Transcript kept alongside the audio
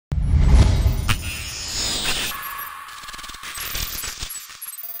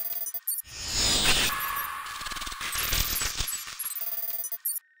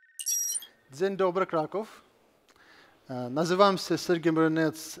Dzień dobry, Kraków. Nazywam się Sergey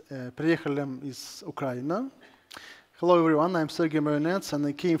Morenets, приехали из Ukraine. Hello everyone, I'm Sergey Morenets and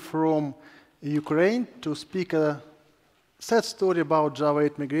I came from Ukraine to speak a sad story about Java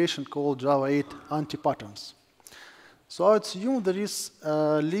 8 migration called Java 8 anti-patterns. So I assume there is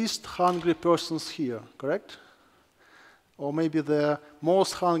least hungry persons here, correct? Or maybe the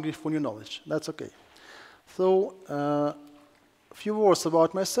most hungry for new knowledge. That's okay. So a few words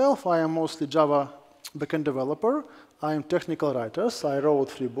about myself. I am mostly Java backend developer. I am technical writer. So I wrote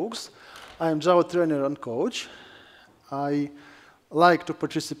 3 books. I am Java trainer and coach. I like to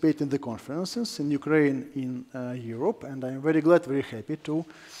participate in the conferences in Ukraine, in Europe, and I'm very glad, very happy to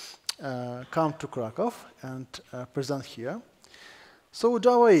come to Krakow and present here. So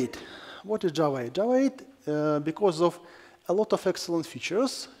Java 8. What is Java 8? Java 8, because of a lot of excellent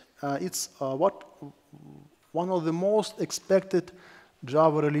features, it's one of the most expected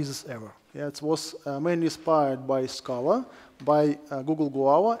Java releases ever. Yeah, it was mainly inspired by Scala, by Google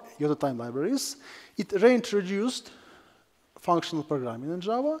Guava, Yota Time libraries. It reintroduced functional programming in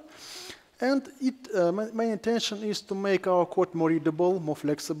Java, and main intention is to make our code more readable, more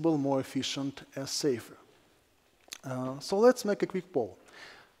flexible, more efficient, and safer. So let's make a quick poll.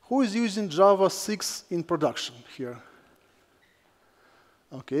 Who is using Java 6 in production here?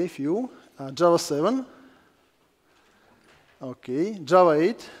 Okay, few. Java 7. Okay, Java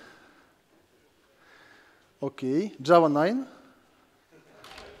 8. Okay, Java 9.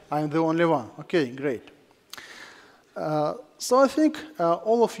 I'm the only one. Okay, great. So I think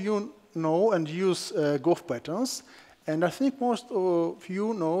all of you know and use Gov patterns, and I think most of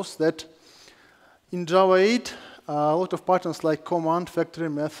you knows that in Java 8, a lot of patterns like command, factory,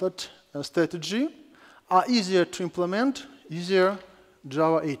 method, strategy are easier to implement, easier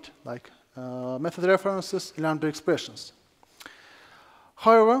Java 8, like method references, Lambda-expressions.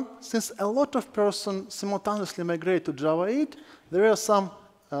 However, since a lot of persons simultaneously migrate to Java 8, there are some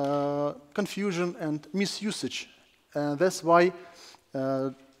confusion and misusage. And that's why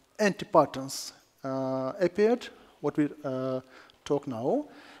anti-patterns appeared, what we talk now.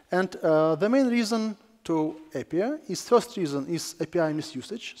 And the main reason to appear is, first reason is API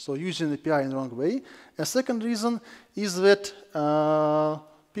misusage, so using API in the wrong way. A second reason is that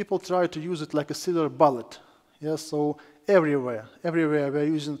people try to use it like a silver bullet. Yeah, so everywhere we're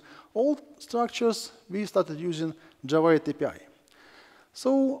using old structures, we started using Java 8 API.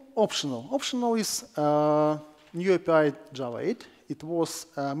 So optional. Optional is new API Java 8. It was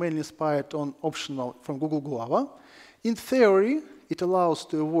mainly inspired on optional from Google Guava. In theory, it allows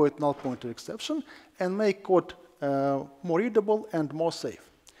to avoid null pointer exception and make code more readable and more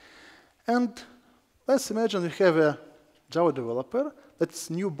safe. And let's imagine we have a Java developer that's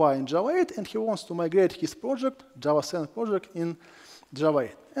newbie in Java 8, and he wants to migrate his project, Java 7 project, in Java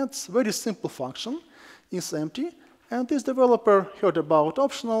 8. And it's a very simple function. It's empty. And this developer heard about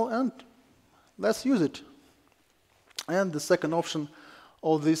optional, and let's use it. And the second option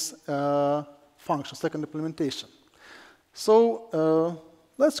of this function, second implementation. So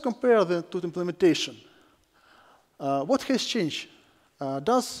let's compare the two implementation. What has changed?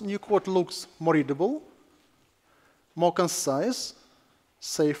 Does new code looks more readable, more concise,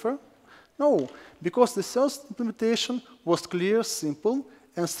 safer? No, because the first implementation was clear, simple,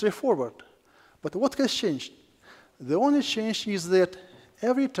 and straightforward. But what has changed? The only change is that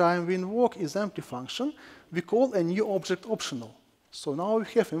every time we invoke is empty function, we call a new object optional. So now we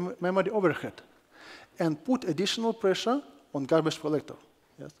have a memory overhead and put additional pressure on garbage collector.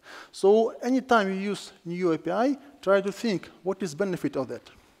 Yes. So anytime you use new API, try to think what is benefit of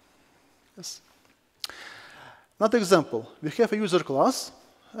that. Yes. Another example, we have a user class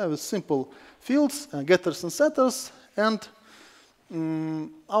with simple fields, getters and setters, and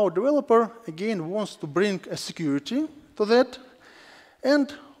our developer again wants to bring a security to that,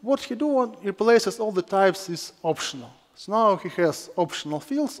 and what he do, replaces all the types is optional. So now he has optional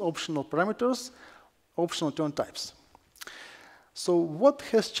fields, optional parameters, optional return types. So what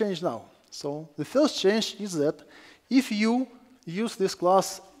has changed now? So the first change is that if you use this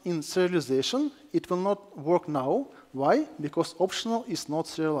class in serialization, it will not work now. Why? Because optional is not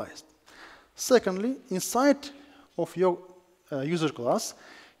serialized. Secondly, inside of your user class,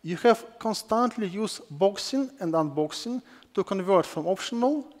 you have constantly use boxing and unboxing to convert from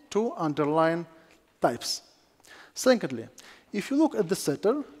optional to underline types. Secondly, if you look at the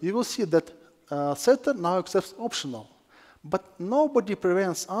setter, you will see that setter now accepts optional. But nobody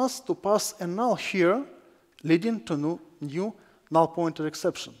prevents us to pass a null here, leading to new null pointer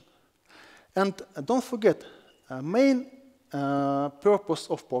exception. And don't forget, main purpose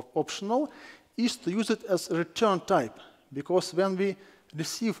of optional is to use it as a return type, because when we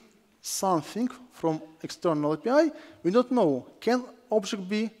receive something from external API, we don't know, can object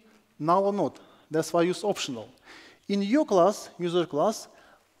be null or not? That's why I use optional. In your class, user class,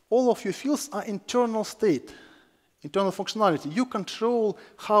 all of your fields are internal state, internal functionality. You control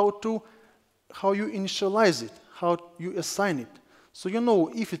how you initialize it, how you assign it. So you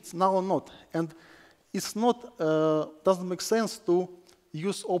know if it's null or not. And it's not, doesn't make sense to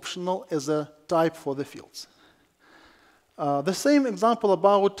use optional as a type for the fields. The same example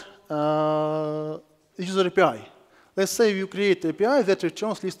about user API. Let's say you create an API that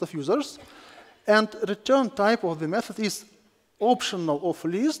returns list of users, and return type of the method is optional of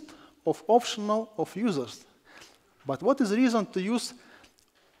list of optional of users. But what is the reason to use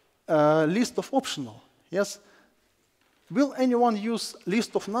list of optional? Yes. Will anyone use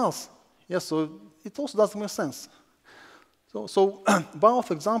list of nulls? Yes. So it also doesn't make sense. So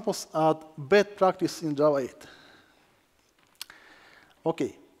both examples are bad practice in Java 8.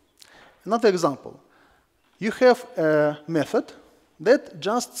 Okay. Another example. You have a method that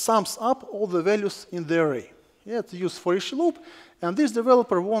just sums up all the values in the array. Yeah, it's used for each loop, and this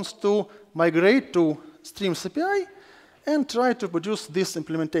developer wants to migrate to Streams API and try to produce this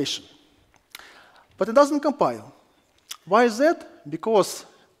implementation. But it doesn't compile. Why is that? Because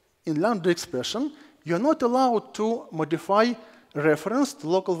in Lambda expression, you're not allowed to modify reference to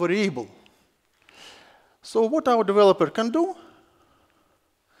local variable. So what our developer can do,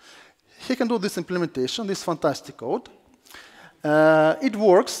 he can do this implementation, this fantastic code. It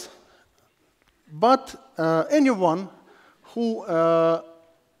works, but anyone who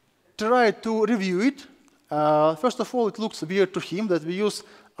tried to review it, first of all, it looks weird to him that we use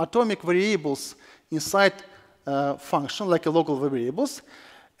atomic variables inside function, like a local variables.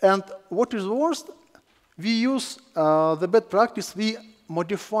 And what is worst, we use the bad practice, we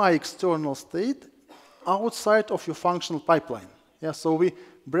modify external state outside of your functional pipeline. Yeah, so we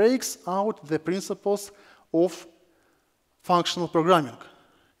breaks out the principles of functional programming.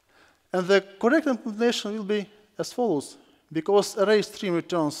 And the correct implementation will be as follows, because array stream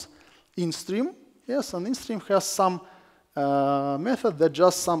returns in stream, yes, and in stream has some method that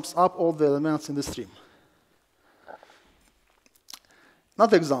just sums up all the elements in the stream.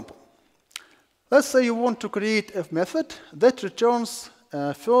 Another example. Let's say you want to create a method that returns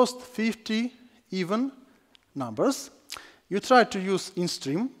first 50 even numbers. You try to use in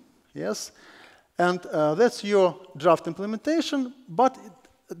stream, yes, and that's your draft implementation, but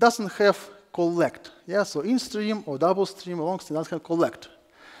it doesn't have collect. Yeah, so in stream or double stream or long stream doesn't have collect,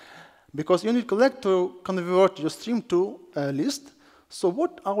 because you need collect to convert your stream to a list. So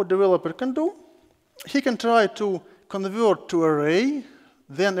what our developer can do, he can try to convert to array,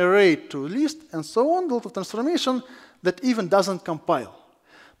 then array to list, and so on, a lot of transformation that even doesn't compile.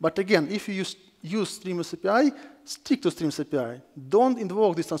 But again, if you use Streams API, stick to Streams API. Don't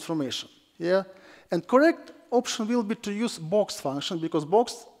invoke this transformation. Yeah? And correct option will be to use box function, because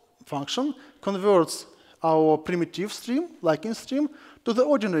box function converts our primitive stream, like in stream, to the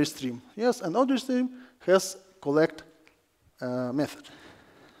ordinary stream. Yes, and ordinary stream has collect method.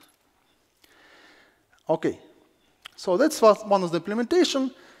 Okay, so that's one of the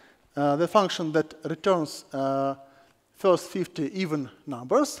implementation, the function that returns first 50 even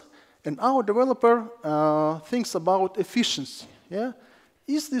numbers. And our developer thinks about efficiency. Yeah?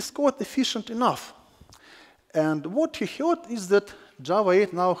 Is this code efficient enough? And what he heard is that Java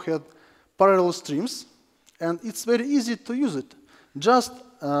 8 now had parallel streams, and it's very easy to use it. Just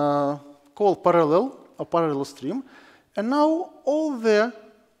call parallel, a parallel stream, and now all the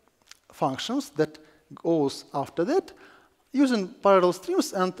functions that goes after that using parallel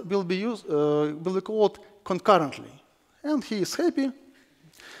streams and will be called concurrently. And he is happy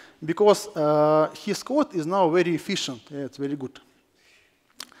because his code is now very efficient. Yeah, it's very good.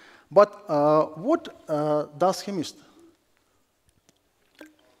 But what does he miss?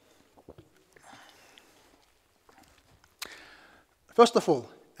 First of all,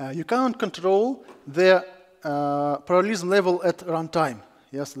 you can't control the parallelism level at runtime.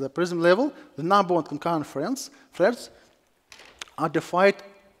 Yes, the parallelism level, the number of concurrent threads are defined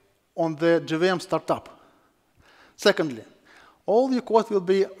on the JVM startup. Secondly, all your code will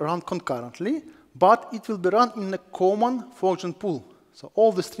be run concurrently, but it will be run in a common function pool. So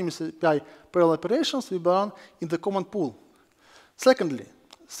all the Streams API parallel operations will be run in the common pool. Secondly,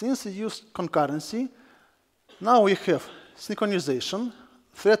 since you use concurrency, now we have synchronization,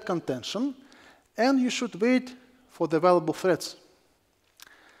 thread contention, and you should wait for the available threads.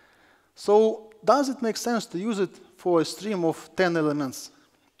 So does it make sense to use it for a stream of 10 elements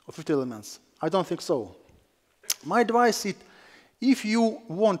or 50 elements? I don't think so. My advice is, if you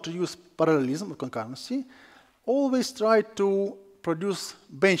want to use parallelism or concurrency, always try to produce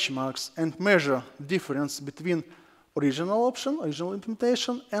benchmarks and measure the difference between original option, original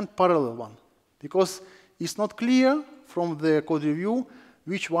implementation, and parallel one, because it's not clear from the code review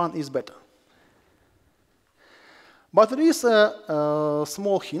which one is better. But there is a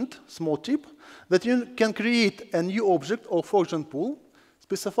small hint, small tip, that you can create a new object or function pool,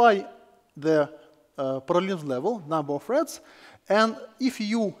 specify the parallel level, number of threads, and if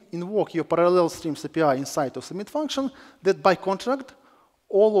you invoke your parallel streams API inside of submit function, that by contract,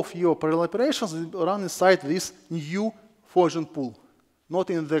 all of your parallel operations will run inside this new function pool, not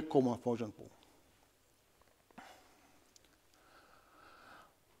in the common function pool.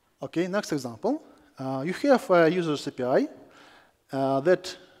 Okay, next example. You have a user's API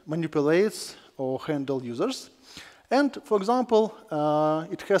that manipulates or handles users. And for example,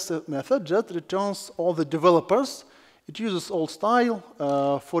 it has a method that returns all the developers. It uses old style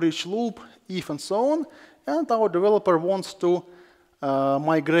for each loop, if, and so on. And our developer wants to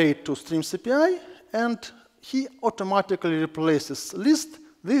migrate to Streams API, and he automatically replaces list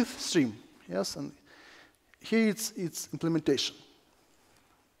with stream. Yes, and here it's its implementation.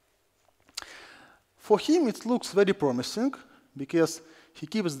 For him, it looks very promising because he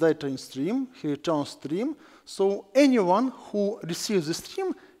keeps data in stream, he returns stream, so anyone who receives the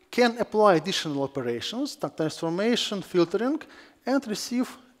stream can apply additional operations, transformation, filtering, and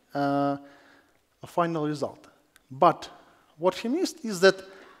receive a final result. But what he missed is that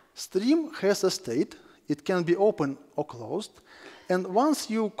stream has a state. It can be open or closed. And once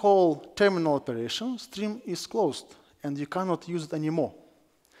you call terminal operation, stream is closed, and you cannot use it anymore.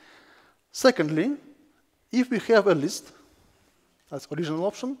 Secondly, if we have a list, that's original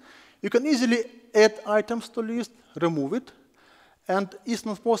option, you can easily add items to list, remove it, and it's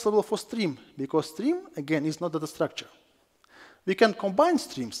not possible for stream, because stream, again, is not data structure. We can combine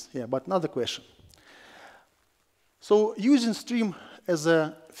streams, yeah, but another question. So using stream as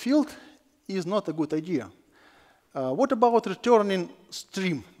a field is not a good idea. What about returning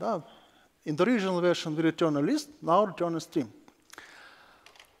stream? In the original version, we return a list, now return a stream.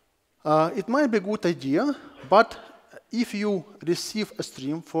 It might be a good idea, but if you receive a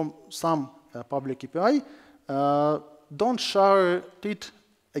stream from some public API, don't share it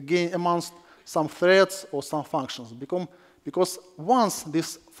again amongst some threads or some functions, because once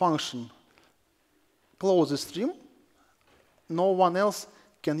this function closes stream, no one else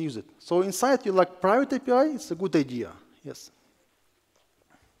can use it. So inside your private API, it's a good idea. Yes.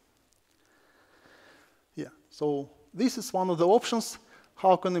 Yeah. So this is one of the options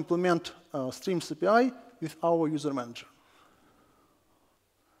how can implement Streams API with our user manager.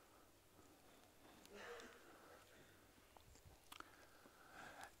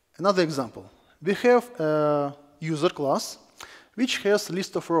 Another example. We have a user class which has a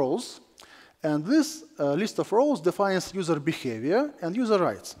list of roles. And this list of roles defines user behavior and user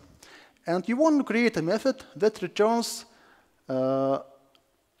rights. And you want to create a method that returns a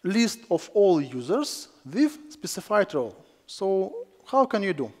list of all users with specified role. So how can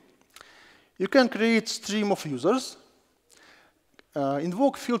you do? You can create stream of users,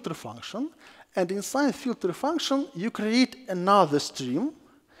 invoke filter function, and inside filter function, you create another stream.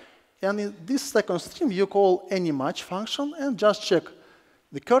 And in this second stream, you call anyMatch function and just check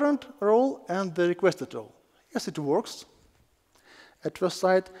the current role and the requested role. Yes, it works at first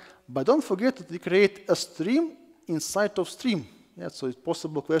sight, but don't forget that we create a stream inside of stream. Yeah, so it's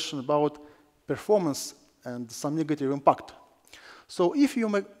possible question about performance and some negative impact. So if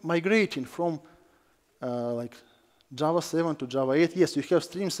you're migrating from Java 7 to Java 8, yes, you have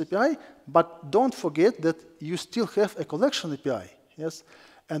Streams API, but don't forget that you still have a collection API. Yes,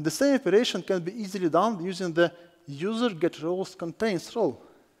 and the same operation can be easily done using the user get roles contains role.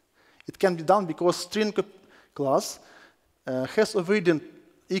 It can be done because string class has already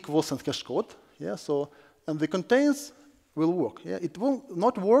equals and hash code. Yeah, so and the contains will work. Yeah, it will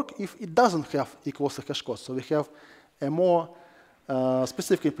not work if it doesn't have equals and hash code. So we have a more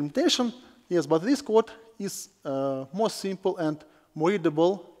specific implementation. Yes, but this code is more simple and more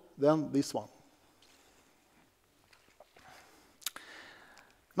readable than this one.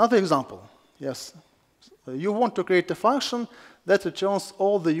 Another example. Yes. You want to create a function that returns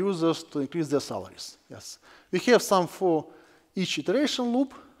all the users to increase their salaries. Yes. We have some for each iteration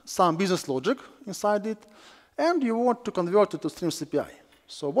loop, some business logic inside it, and you want to convert it to Streams API.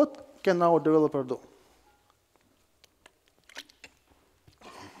 So what can our developer do?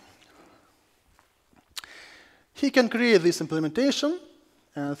 He can create this implementation,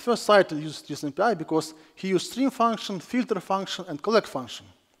 and first sight he uses this API because he uses stream function, filter function, and collect function.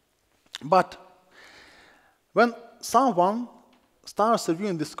 But when someone starts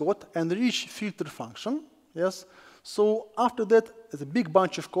reviewing this code and reach filter function, yes, So after that, it's a big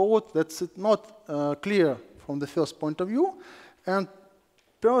bunch of code that's not clear from the first point of view, and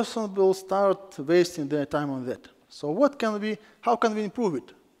person will start wasting their time on that. So how can we improve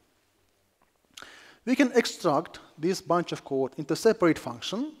it? We can extract this bunch of code into separate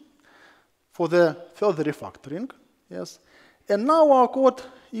function for the further refactoring, yes. And now our code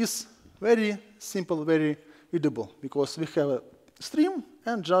is very simple, very readable, because we have a stream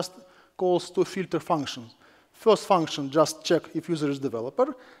and just calls two filter functions. First function just check if user is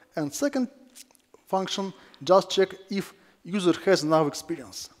developer, and second function just check if user has enough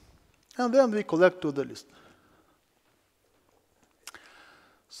experience. And then we collect to the list.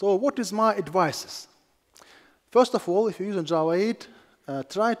 So what is my advice? First of all, if you're using Java 8,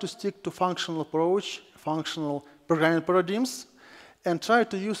 try to stick to functional approach, functional programming paradigms, and try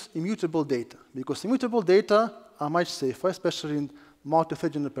to use immutable data, because immutable data are much safer, especially in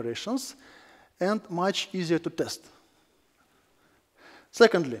multi-threading operations, and much easier to test.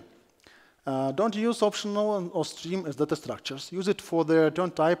 Secondly, don't use optional or stream as data structures. Use it for the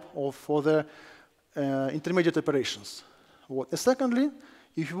return type or for the intermediate operations. Secondly,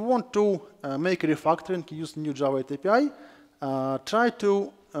 if you want to make a refactoring, use new Java 8 API, try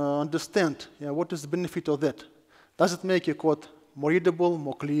to understand what is the benefit of that. Does it make your code more readable,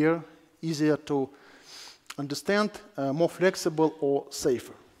 more clear, easier to understand, more flexible, or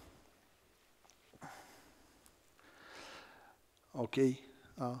safer? Okay,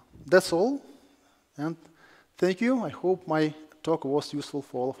 that's all. And thank you. I hope my talk was useful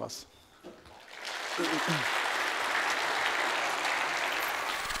for all of us.